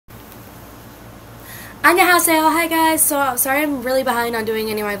Annyeonghaseyo, hi guys. So sorry I'm really behind on doing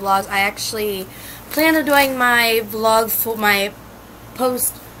any of my vlogs. I actually planned on doing my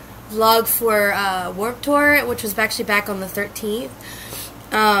post vlog for Warped Tour, which was actually back on the 13th,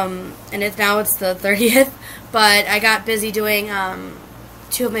 and now it's the 30th. But I got busy doing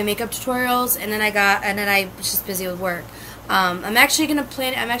 2 of my makeup tutorials, and then I was just busy with work. I'm actually gonna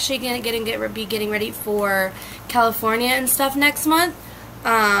be getting ready for California and stuff next month.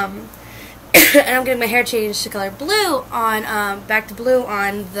 And I'm getting my hair changed to color blue on back to blue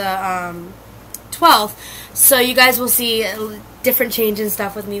on the 12th. So you guys will see a different change and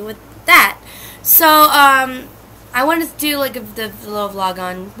stuff with me with that. So I wanted to do like the little vlog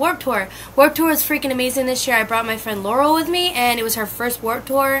on Warped Tour. Warped Tour was freaking amazing this year. I brought my friend Laurel with me, and it was her first Warped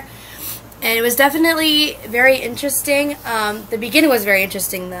Tour. And it was definitely very interesting. The beginning was very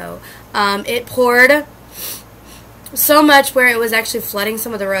interesting though. It poured so much where it was actually flooding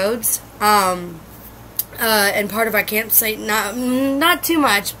some of the roads, and part of our campsite, not too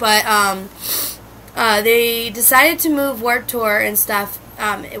much, but they decided to move Warped Tour and stuff.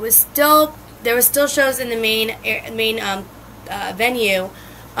 There was still shows in the main venue,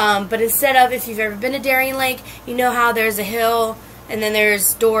 but instead of, if you've ever been to Darian Lake, you know how there's a hill and then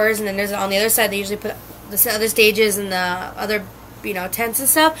there's doors, and then there's on the other side they usually put the other stages and the other tents and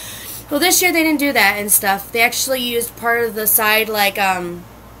stuff. Well, this year they didn't do that and stuff. They actually used part of the side, like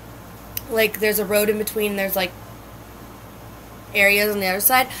there's a road in between, there's like areas on the other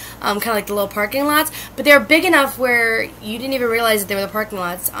side, kind of like the little parking lots, but they were big enough where you didn't even realize that they were the parking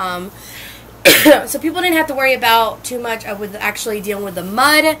lots. So people didn't have to worry about too much with actually dealing with the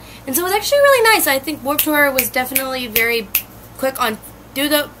mud, and so it was actually really nice. I think Warped Tour was definitely very quick on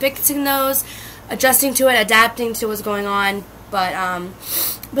fixing those, adjusting to it, adapting to what's going on. But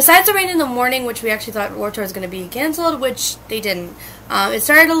besides the rain in the morning, which we actually thought Warped Tour was going to be canceled, which they didn't. It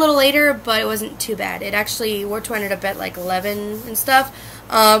started a little later, but it wasn't too bad. Warped Tour ended up at like 11 and stuff.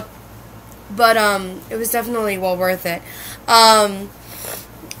 But it was definitely well worth it. I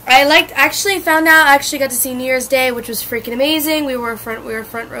actually got to see New Year's Day, which was freaking amazing. We were front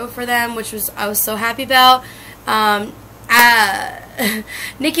row for them, which I was so happy about.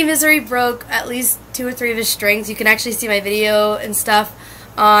 Nicki Misery broke at least 2 or 3 of his strings. You can actually see my video and stuff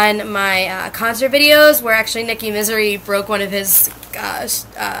on my concert videos, where actually Nicki Misery broke one of his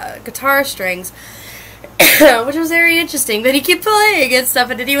guitar strings, which was very interesting. But he kept playing and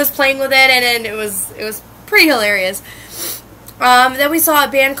stuff, and then he was playing with it, and it was pretty hilarious. Then we saw a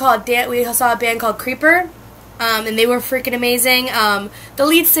band called Creeper, and they were freaking amazing. The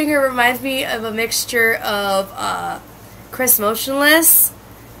lead singer reminds me of a mixture of Chris Motionless,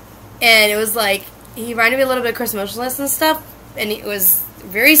 and it was like, he reminded me a little bit of Chris Motionless and stuff, and it was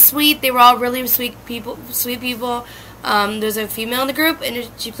very sweet. They were all really sweet people. There's a female in the group, and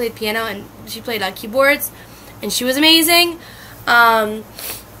she played piano, and she played keyboards, and she was amazing.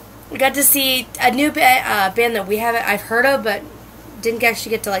 We got to see a new band that I've heard of, but didn't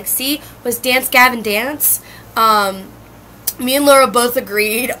actually get to see, was Dance Gavin Dance. Me and Laura both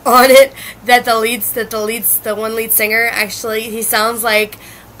agreed on it that the one lead singer, actually, he sounds like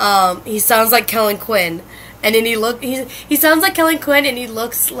Kellen Quinn, and then he sounds like Kellen Quinn, and he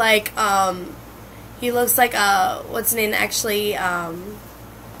looks like what's his name, actually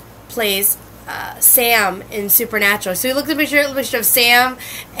plays Sam in Supernatural. So he looked a mixture of Sam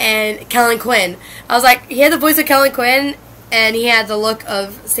and Kellen Quinn. I was like, he had the voice of Kellen Quinn, and he had the look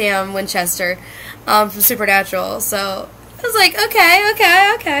of Sam Winchester from Supernatural. So I was like,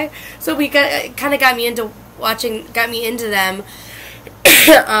 okay. So we got me into them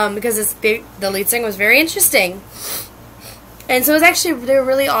because the lead singer was very interesting, and so they were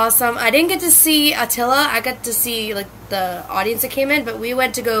really awesome. I didn't get to see Attila. I got to see the audience that came in, but we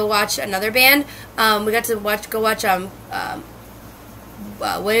went to go watch another band. We got to go watch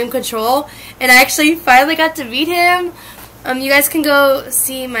William Control, and I actually finally got to meet him. You guys can go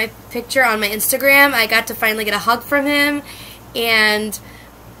see my picture on my Instagram. I got to finally get a hug from him, and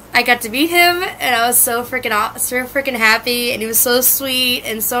I got to meet him, and I was so freaking happy, and he was so sweet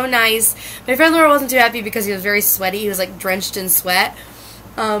and so nice. My friend Laura wasn't too happy because he was very sweaty. He was drenched in sweat,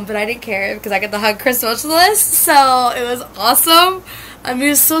 but I didn't care because I got to hug Chris Motionless, so it was awesome. He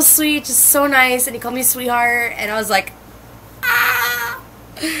was so sweet, just so nice, and he called me sweetheart, and I was like, ah!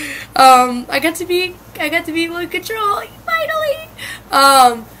 I got to be William Control finally.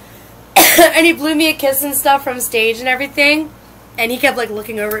 And he blew me a kiss and stuff from stage and everything, and he kept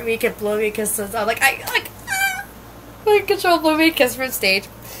looking over at me, kept blowing me a kiss. And I'm like, William Control blew me a kiss from stage,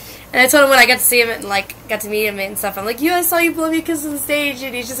 and I told him when I got to see him and got to meet him and stuff, I'm like, I saw you blow me a kiss on stage,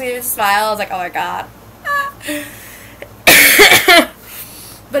 and he just gave me a smile. I was like, oh my god.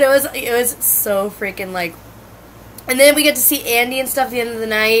 But it was so freaking like. And then we get to see Andy and stuff at the end of the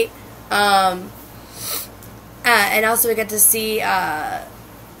night. And also we get to see, yeah.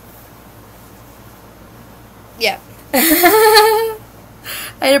 I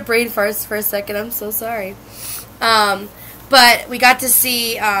had a brain fart for a second. I'm so sorry. But we got to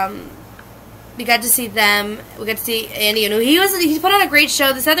see, them. We got to see Andy, and he put on a great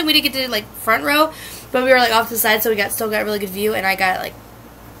show. This time we didn't get to like front row, but we were like off to the side, so we still got a really good view. And I got like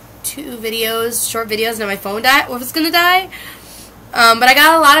 2 short videos, and then my phone was gonna die. But I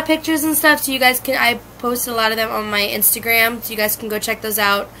got a lot of pictures and stuff, so you guys can. I posted a lot of them on my Instagram, so you guys can go check those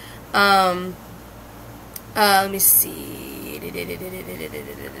out. Let me see.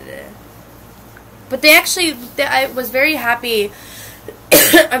 But I was very happy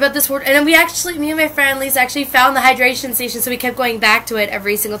about this word, and then me and my friend Lisa actually found the hydration station, so we kept going back to it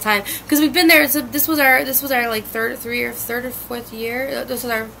every single time because we've been there. So this was our like third or fourth year. This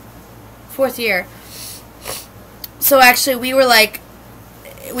was our 4th year. So actually, we were like,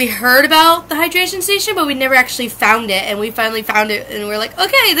 we heard about the hydration station, but we never actually found it, and we finally found it, and we're like,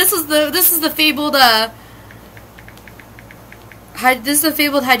 okay, this is the fabled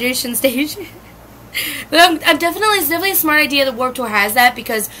hydration station. But it's definitely a smart idea that Warped Tour has that,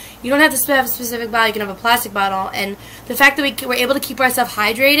 because you don't have to have a specific bottle, you can have a plastic bottle, and the fact that we were able to keep ourselves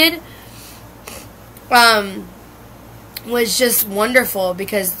hydrated was just wonderful,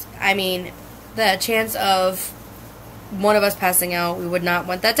 because, I mean, the chance of one of us passing out, we would not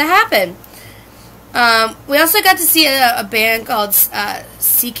want that to happen. We also got to see a band called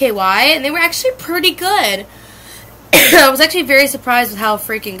CKY, and they were actually pretty good. I was actually very surprised with how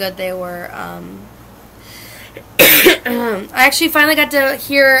freaking good they were. I actually finally got to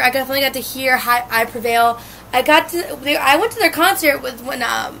hear. I finally got to hear "I Prevail." I went to their concert with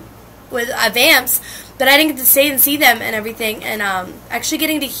Vamps, but I didn't get to stay and see them and everything. And actually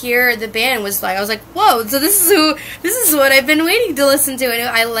getting to hear the band was like, I was like, whoa! So this is what I've been waiting to listen to. And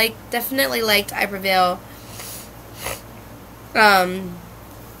I definitely liked "I Prevail." Let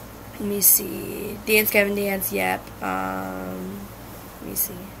me see. Dance Gavin Dance. Yep. Let me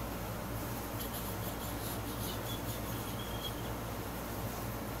see.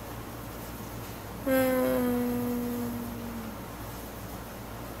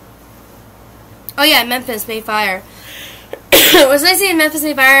 Oh yeah, Memphis May Fire. It was nice seeing Memphis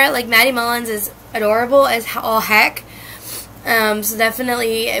May Fire. Like, Maddie Mullins is adorable as all heck. So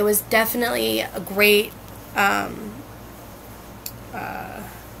definitely, it was definitely a great,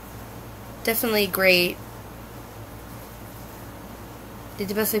 definitely great. They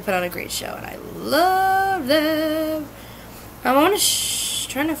definitely put on a great show, and I love them. I want to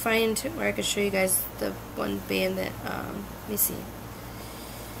trying to find where I could show you guys the one band that. Let me see.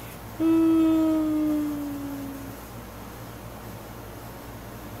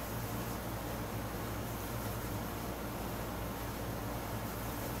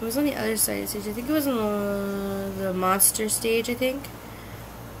 It was on the other side of the stage. I think it was on the monster stage, I think.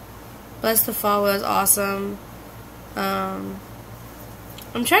 Bless the Fall was awesome. I'm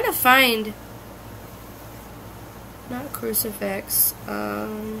trying to find... Not Crucifix.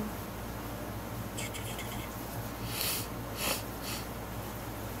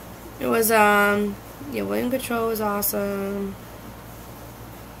 It was, yeah, William Control was awesome.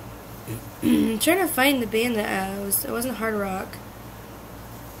 I'm trying to find the band that it wasn't hard rock.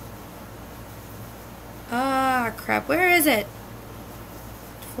 Ah, crap. Where is it?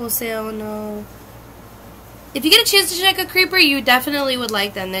 Full Sail, no. If you get a chance to check out Creeper, you definitely would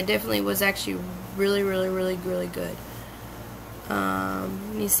like them. That definitely was actually really, really, really, really good. Let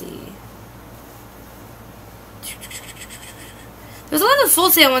me see. There's a lot of Full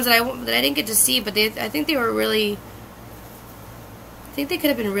Sail ones that I didn't get to see, but I think they were really... I think they could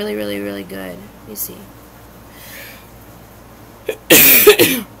have been really, really, really good. Let me see.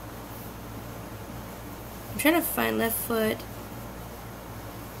 I'm trying to find Left Foot,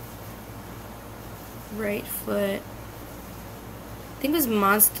 Right Foot. I think it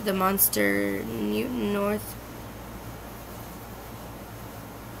was the Monster, Newton North.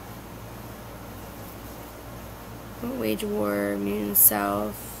 Wage War, Mutant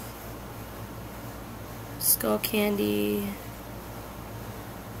South, Skull Candy,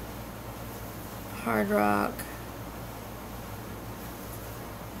 Hard Rock,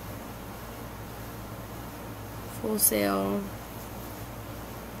 Full Sail,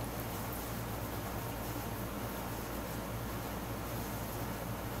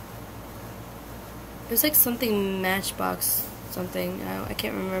 it was like something Matchbox something, I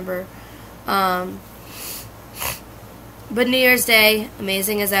can't remember. But New Year's Day,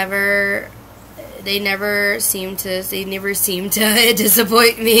 amazing as ever. they never seem to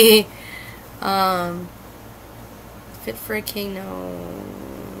disappoint me. Fit for a king, no.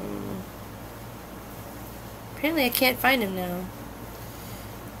 Apparently I can't find him now.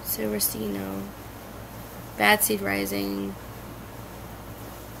 Silverstein, no. Bad Seed Rising.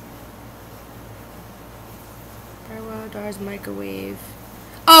 Farewell, Dar's Microwave.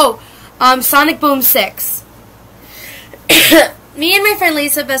 Oh! Sonic Boom 6. Me and my friend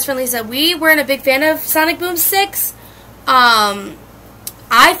Lisa, best friend Lisa, we weren't a big fan of Sonic Boom 6.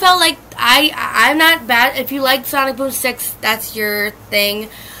 I felt like I'm not bad. If you like Sonic Boom 6, that's your thing.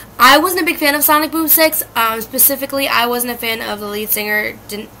 I wasn't a big fan of Sonic Boom 6. Specifically, I wasn't a fan of the lead singer.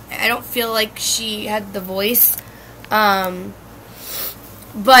 I don't feel like she had the voice. But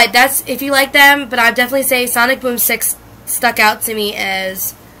that's if you like them. But I'd definitely say Sonic Boom 6 stuck out to me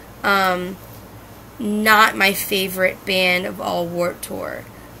as not my favorite band of all Warped Tour.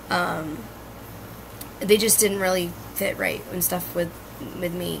 They just didn't really fit right and stuff with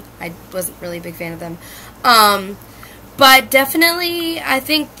me. I wasn't really a big fan of them. But definitely, I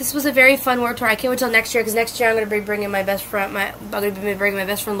think this was a very fun Warped Tour. I can't wait till next year, because next year I'm going to be bringing my best friend, bringing my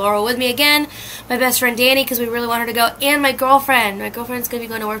best friend Laurel with me again, my best friend Danny, because we really want her to go, and my girlfriend. My girlfriend's going to be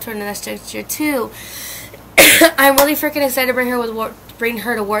going to Warped Tour next year too. I'm really freaking excited to bring her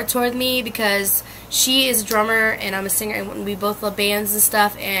to Warped Tour with me, because she is a drummer and I'm a singer, and we both love bands and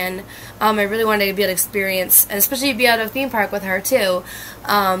stuff, and I really wanted to be able to experience, and especially be out of a theme park with her too.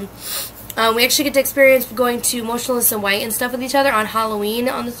 We actually get to experience going to Motionless in White and stuff with each other on Halloween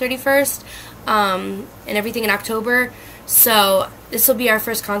on the 31st, and everything in October. So this will be our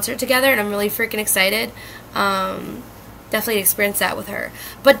first concert together, and I'm really freaking excited. Definitely experience that with her.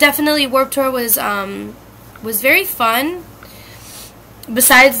 But definitely Warped Tour was very fun.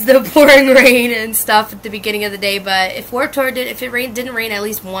 Besides the pouring rain and stuff at the beginning of the day, but if Warped Tour didn't rain at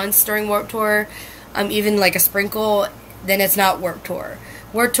least once during Warped Tour, even like a sprinkle, then it's not Warped Tour.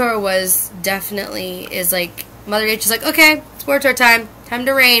 Warped Tour is like, Mother Nature's like, okay, it's Warped Tour time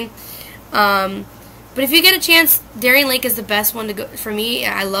to rain. But if you get a chance, Darian Lake is the best one to go, for me.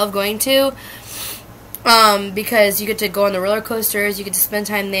 I love going to, because you get to go on the roller coasters, you get to spend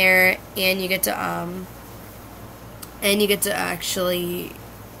time there, and you get to, actually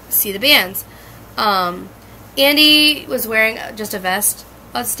see the bands. Andy was wearing just a vest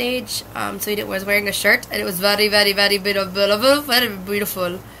on stage, so he was wearing a shirt, and it was very, very, very beautiful, very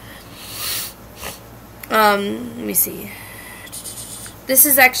beautiful. Let me see. This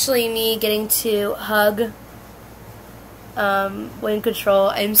is actually me getting to hug Wayne Control.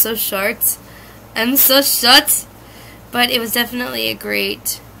 I'm so short. But it was definitely a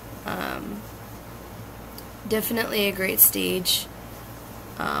great, stage.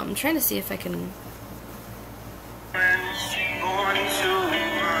 I'm trying to see if I can.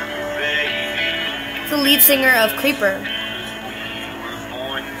 The lead singer of Creeper.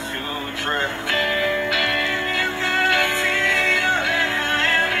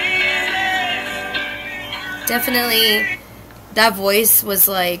 Definitely, that voice was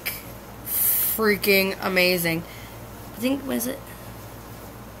like freaking amazing. I think, what is it?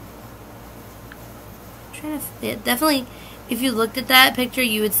 I'm trying to, yeah, definitely, if you looked at that picture,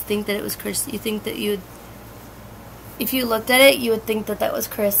 you would think that it was Chris. If you looked at it, you would think that that was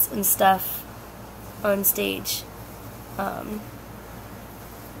Chris and stuff on stage. But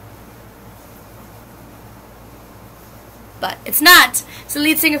it's not. It's the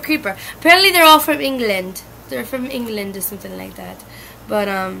lead singer of Creeper. Apparently they're all from England. They're from England or something like that. But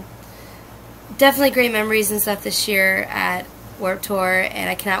definitely great memories and stuff this year at Warped Tour, and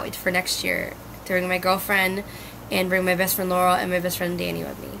I cannot wait for next year to bring my girlfriend and bring my best friend Laurel and my best friend Danny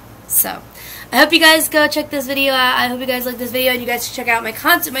with me. So, I hope you guys go check this video out. I hope you guys like this video, and you guys should check out my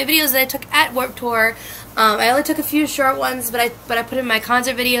videos that I took at Warped Tour. I only took a few short ones, but I put in my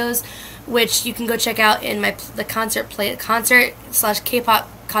concert videos, which you can go check out in the concert/K-pop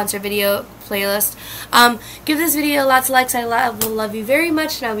concert video playlist. Give this video lots of likes. I will love you very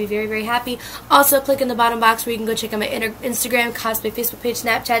much, and I'll be very, very happy. Also, click in the bottom box where you can go check out my Instagram, cosplay, Facebook page,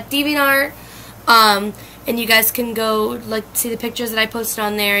 Snapchat, DeviantArt. And you guys can go see the pictures that I posted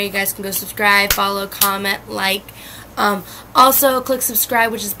on there. You guys can go subscribe, follow, comment, like. Also, click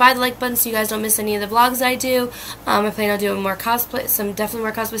subscribe, which is by the like button, so you guys don't miss any of the vlogs that I do. I plan on doing more cosplay, definitely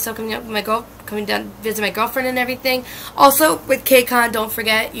more cosplay stuff coming up with coming down to visit my girlfriend and everything. Also, with KCON, don't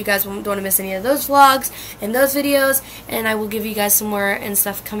forget, you guys don't want to miss any of those vlogs and those videos, and I will give you guys some more and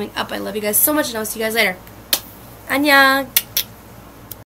stuff coming up. I love you guys so much, and I'll see you guys later. Annyeong!